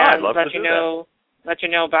 and I'd love to let you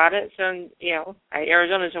know about it. So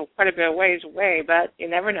Arizona's quite a bit of ways away, but you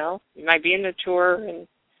never know. You might be in the tour, and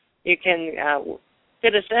you can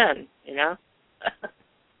fit us in. Because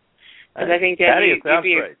I think that you'd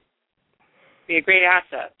be a great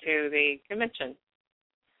asset to the convention.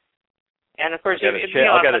 And, of course,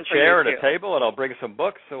 I'll get a chair and a table, and I'll bring some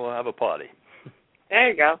books, and we'll have a party. There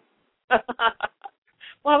you go.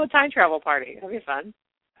 We'll have a time travel party. That'll be fun.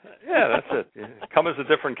 Yeah, that's it. Come as a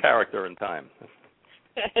different character in time.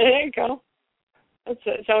 There you go.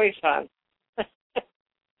 It's always fun.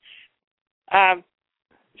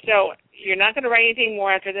 So you're not going to write anything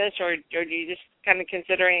more after this, or are you just kind of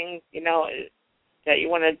considering, that you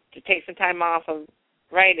want to take some time off of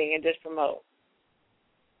writing and just promote?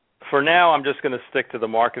 For now, I'm just going to stick to the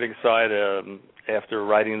marketing side after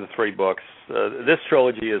writing the 3 books. This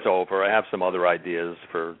trilogy is over. I have some other ideas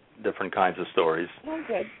for different kinds of stories. Oh,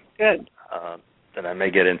 good. That I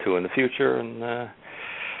may get into in the future. And,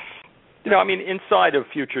 inside of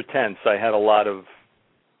future tense, I had a lot of,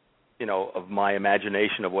 of my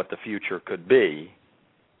imagination of what the future could be.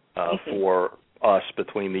 for us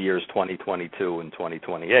between the years 2022 and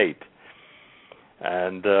 2028.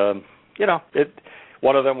 And,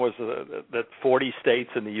 one of them was that 40 states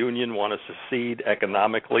in the Union want to secede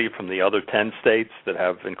economically from the other 10 states that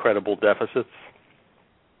have incredible deficits.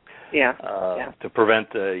 To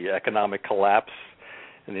prevent the economic collapse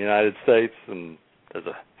in the United States. And there's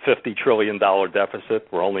a $50 trillion deficit.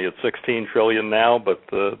 We're only at $16 trillion now, but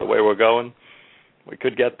the way we're going, we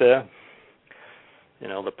could get there.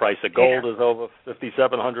 The price of gold is over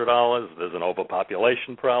 $5,700. There's an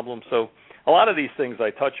overpopulation problem. So a lot of these things I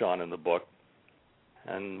touch on in the book.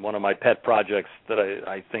 And one of my pet projects that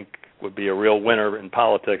I think would be a real winner in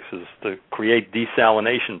politics is to create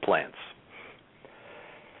desalination plants,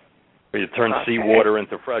 where you turn seawater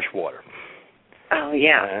into fresh water. Oh,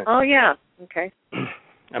 yeah. Okay.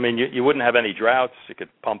 I mean, you wouldn't have any droughts. You could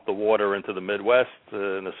pump the water into the Midwest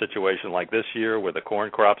in a situation like this year where the corn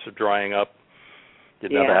crops are drying up.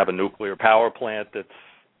 You'd never have a nuclear power plant that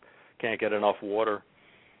can't get enough water.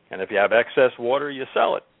 And if you have excess water, you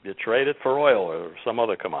sell it. You trade it for oil or some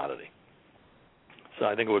other commodity. So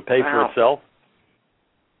I think it would pay for itself.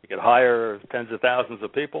 You could hire tens of thousands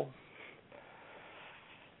of people.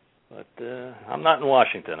 But I'm not in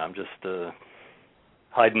Washington. I'm just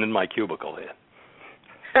hiding in my cubicle here.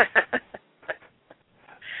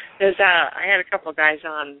 I had a couple of guys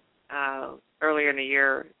on earlier in the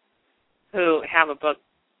year who have a book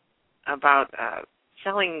about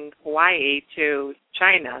selling Hawaii to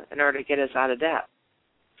China in order to get us out of debt.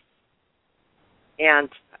 And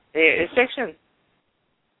it's fiction.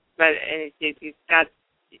 But it's got,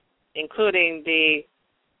 including the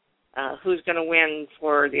who's going to win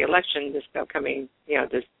for the election this upcoming,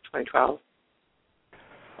 this 2012.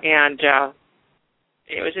 And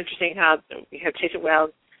it was interesting how we had said, well,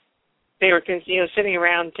 they were, sitting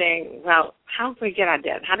around saying, well, how can we get out of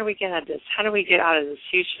debt? How do we get out of this? How do we get out of this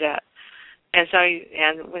huge debt? And so,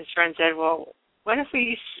 his friend said, well, what if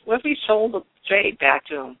we sold the trade back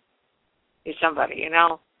to him, to somebody,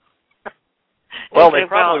 Well, they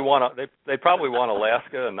probably want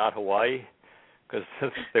Alaska and not Hawaii, because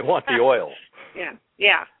they want the oil.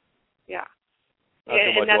 Yeah.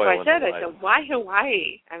 And that's what I said. I said, why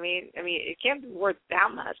Hawaii? I mean, it can't be worth that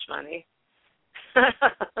much money.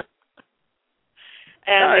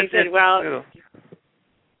 And they said, well,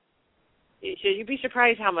 you'd be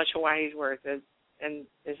surprised how much Hawaii's worth. And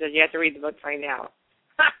they said, you have to read the book to find out.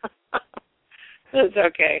 It's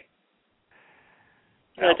okay.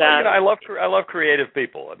 But, I love creative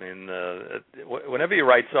people. I mean, whenever you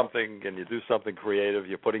write something and you do something creative,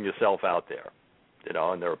 you're putting yourself out there.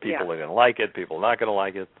 And there are people that are going to like it, people not going to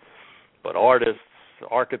like it. But artists,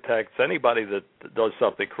 architects, anybody that does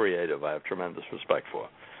something creative, I have tremendous respect for,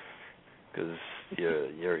 because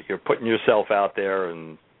you're putting yourself out there,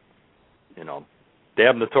 and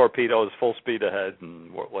damn the torpedoes, full speed ahead,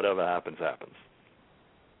 and whatever happens, happens.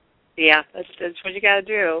 Yeah, that's what you got to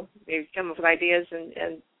do. You come up with ideas, and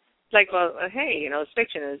it's like, well, hey, it's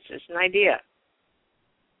fiction. It's an idea.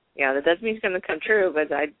 Yeah, that doesn't mean it's going to come true, but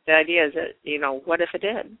the idea is that, what if it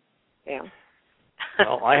did? Yeah.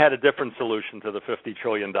 Well, I had a different solution to the $50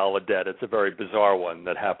 trillion debt. It's a very bizarre one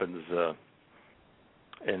that happens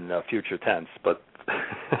in future tense, but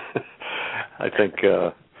I think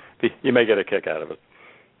you may get a kick out of it.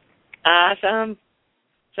 Awesome.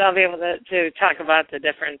 So I'll be able to talk about the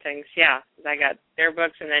different things. Yeah, I got their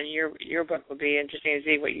books, and then your book will be interesting to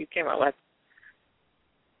see what you came up with.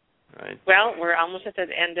 Right. Well, we're almost at the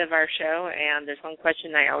end of our show, and there's one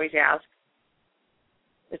question I always ask,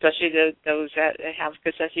 especially those that have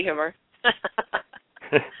good sense of humor.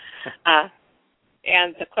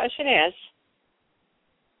 And the question is,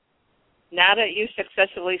 now that you've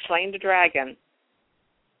successfully slain the dragon,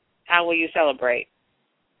 how will you celebrate?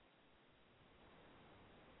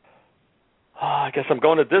 Oh, I guess I'm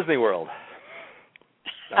going to Disney World.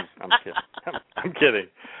 I'm kidding. I'm kidding.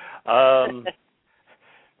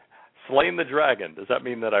 Slain the dragon. Does that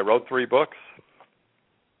mean that I wrote 3 books?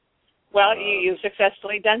 Well, you've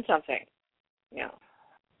successfully done something.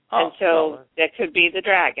 And so that could be the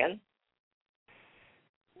dragon.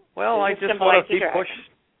 Well, I just want to keep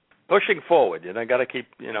pushing forward. I got to keep,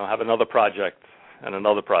 have another project and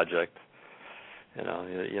another project.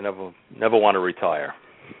 You never want to retire.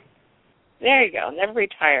 There you go. Never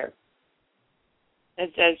retire. As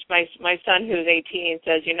my son, who's 18,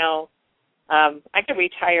 says, I could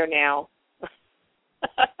retire now.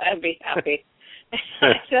 I'd be happy.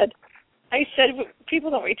 I said, people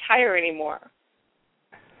don't retire anymore.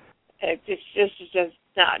 It's just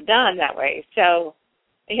not done that way. So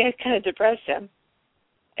it kind of depressed him.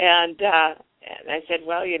 And I said,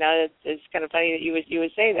 well, it's kind of funny that you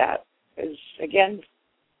would say that, because again,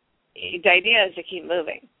 the idea is to keep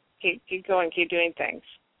moving, keep going, keep doing things.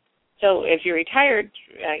 So if you're retired,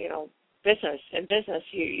 business,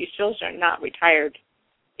 you still are not retired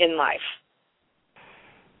in life.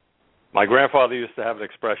 My grandfather used to have an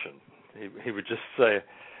expression. He would just say,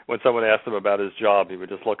 when someone asked him about his job, he would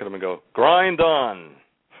just look at him and go, "Grind on."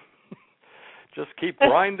 Just keep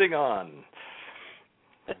grinding on.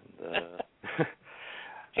 And,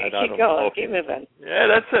 keep going, keep moving. Yeah,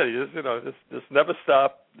 that's it. Just never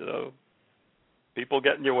stop. People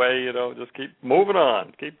get in your way. Just keep moving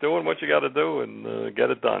on. Keep doing what you got to do and get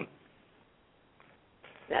it done.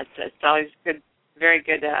 It's always good, very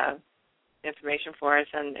good information for us.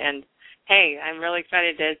 And hey, I'm really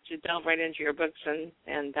excited to delve right into your books, and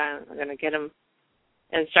I'm going to get them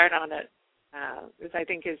and start on it, because I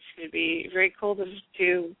think it's going to be very cool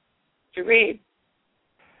to read.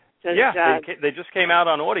 Yeah, they just came out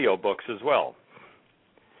on audiobooks as well.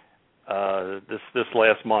 This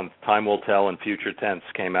last month, Time Will Tell and Future Tense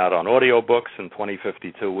came out on audiobooks, and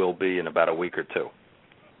 2052 will be in about a week or two.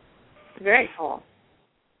 Very cool.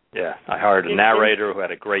 Yeah, I hired a narrator who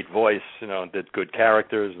had a great voice, and did good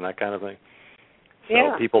characters and that kind of thing.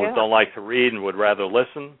 So people that don't like to read and would rather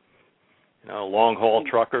listen, long-haul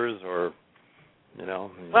truckers or,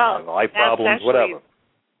 eye problems, whatever.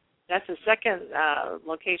 That's the second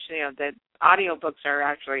location, that audiobooks are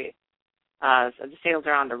actually, the sales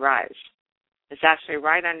are on the rise. It's actually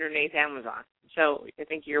right underneath Amazon. So I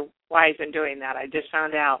think you're wise in doing that. I just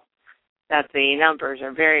found out that the numbers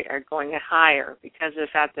are going higher because of the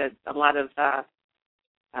fact that a lot of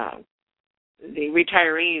the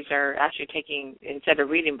retirees are actually taking, instead of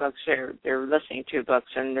reading books, they're listening to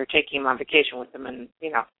books, and they're taking them on vacation with them, and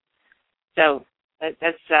so that's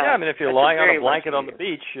if you're lying on a blanket on the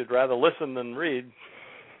beach, you'd rather listen than read.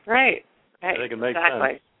 Right. I think it makes exactly.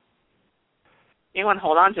 sense. You want to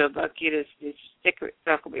hold on to a book, you stick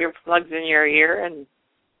earplugs in your ear and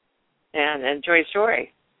enjoy a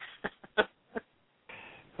story.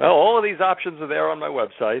 Well, all of these options are there on my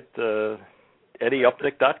website,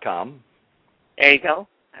 eddieupnick.com. There you go.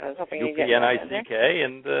 I was hoping you'd get UPNICK,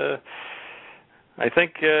 and I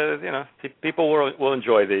think people will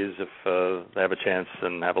enjoy these if they have a chance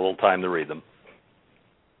and have a little time to read them.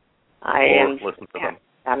 Or listen to them.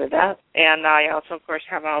 Out of that, and I also, of course,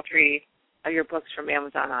 have all three of your books from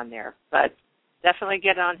Amazon on there. But definitely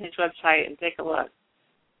get on his website and take a look.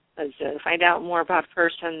 Find out more about a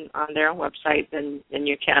person on their own website than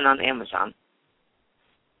you can on Amazon.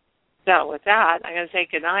 So with that, I'm going to say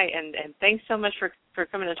good night, and thanks so much for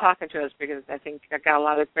coming and talking to us, because I think I got a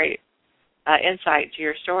lot of great insight to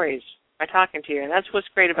your stories by talking to you, and that's what's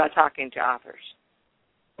great about talking to authors.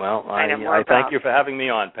 Well, I thank you for having me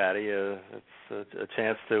on, Patty. It's a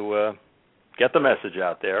chance to get the message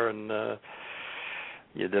out there, and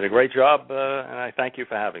you did a great job, and I thank you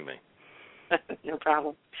for having me. No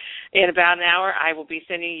problem. In about an hour, I will be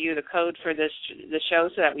sending you the code for the show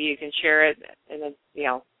so that you can share it, and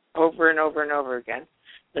over and over and over again.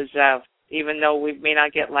 Because even though we may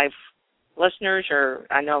not get live listeners, or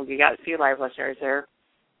I know you got a few live listeners there,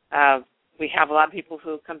 we have a lot of people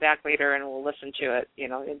who come back later and will listen to it.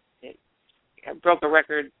 It broke a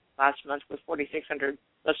record last month with 4,600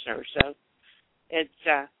 listeners, so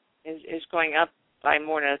it's going up by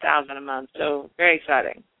more than 1,000 a month. So very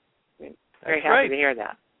exciting. Very happy to hear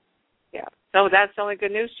that. Yeah. So that's only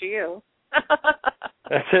good news to you.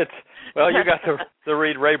 That's it. Well, you got to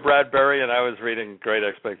read Ray Bradbury, and I was reading Great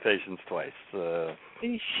Expectations twice. You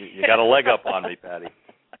got a leg up on me, Patty.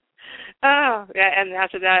 Oh, yeah, and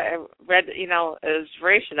after that, I read,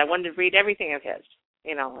 inspiration. I wanted to read everything of his.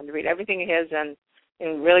 I wanted to read everything of his, and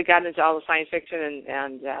really got into all the science fiction,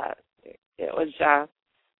 and it was,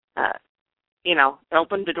 it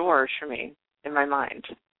opened the doors for me in my mind.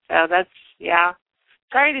 So that's,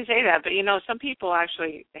 sorry to say that, but, some people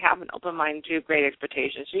actually have an open mind to Great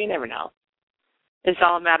Expectations, so you never know. It's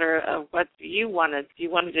all a matter of what you wanted. You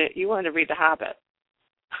wanted to read The Hobbit.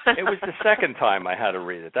 It was the second time I had to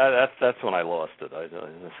read it. That's when I lost it. I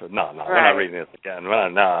said, no, we're not reading this again.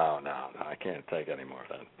 No, I can't take any more of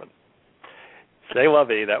that. But C'est la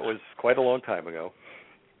vie, that was quite a long time ago.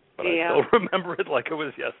 But I still remember it like it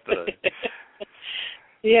was yesterday.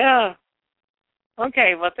 Yeah.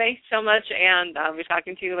 Okay, well, thanks so much, and I'll be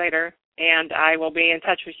talking to you later. And I will be in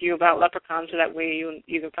touch with you about leprechauns so that way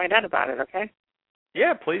you can find out about it, okay?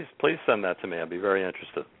 Yeah, please send that to me. I'd be very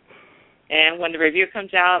interested. And when the review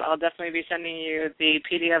comes out, I'll definitely be sending you the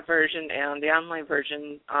PDF version and the online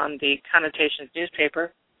version on the Connotations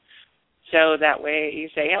newspaper. So that way you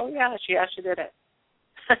say, oh, yeah, she actually did it.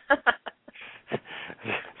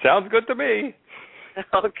 Sounds good to me.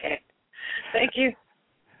 Okay. Thank you.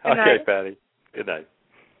 Good okay, night. Patty. Good night.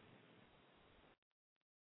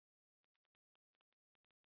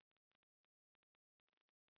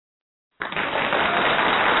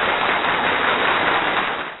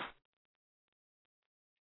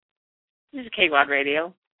 This is KWAD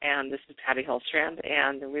Radio, and this is Patty Holstrand,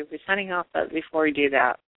 and we'll be signing off. But before we do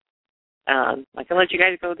that, I can let you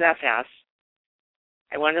guys go that fast.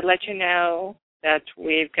 I wanted to let you know that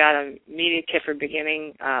we've got a Media Kit for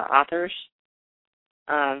Beginning Authors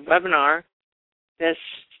webinar this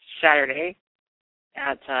Saturday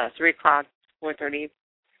at 3 o'clock, 4:30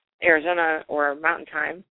 Arizona or Mountain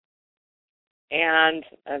Time. And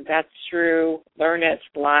that's through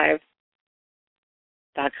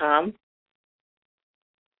learnitslive.com.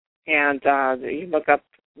 And you look up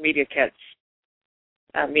Media Kits,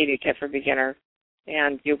 Media Kit for Beginner,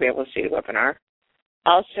 and you'll be able to see the webinar.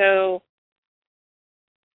 Also,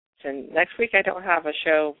 so next week I don't have a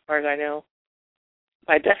show, as far as I know,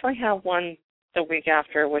 but I definitely have one the week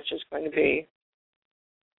after, which is going to be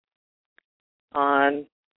on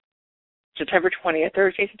September 20th,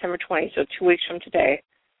 Thursday, September 20th, so 2 weeks from today.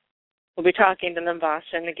 We'll be talking to Lim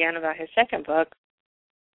Boston again about his second book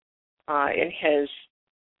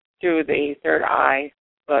through the Third Eye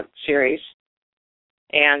book series.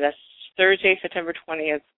 And that's Thursday, September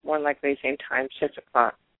 20th, more than likely same time, 6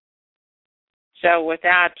 o'clock. So with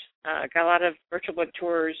that, I got a lot of virtual book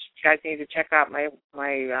tours. You guys need to check out my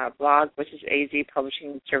blog, which is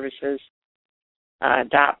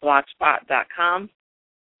azpublishingservices.blogspot.com.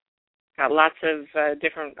 Got lots of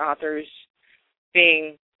different authors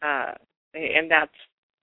being in that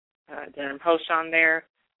I'm host on there.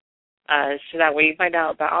 So that way you find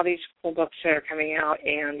out about all these cool books that are coming out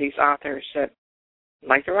and these authors that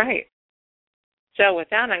like to write. So with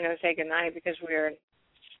that, I'm going to say goodnight because we're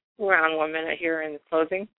on 1 minute here in the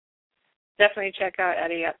closing. Definitely check out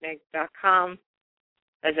eddieupnick.com,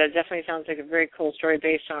 as that definitely sounds like a very cool story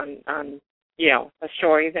based on a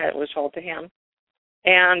story that was told to him.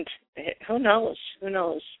 And who knows?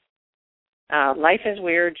 Life is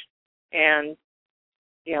weird, and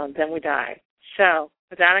then we die. So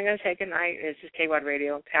with that, I'm going to say goodnight. This is KWAD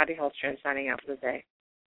Radio. Patty Holstrand signing out for the day.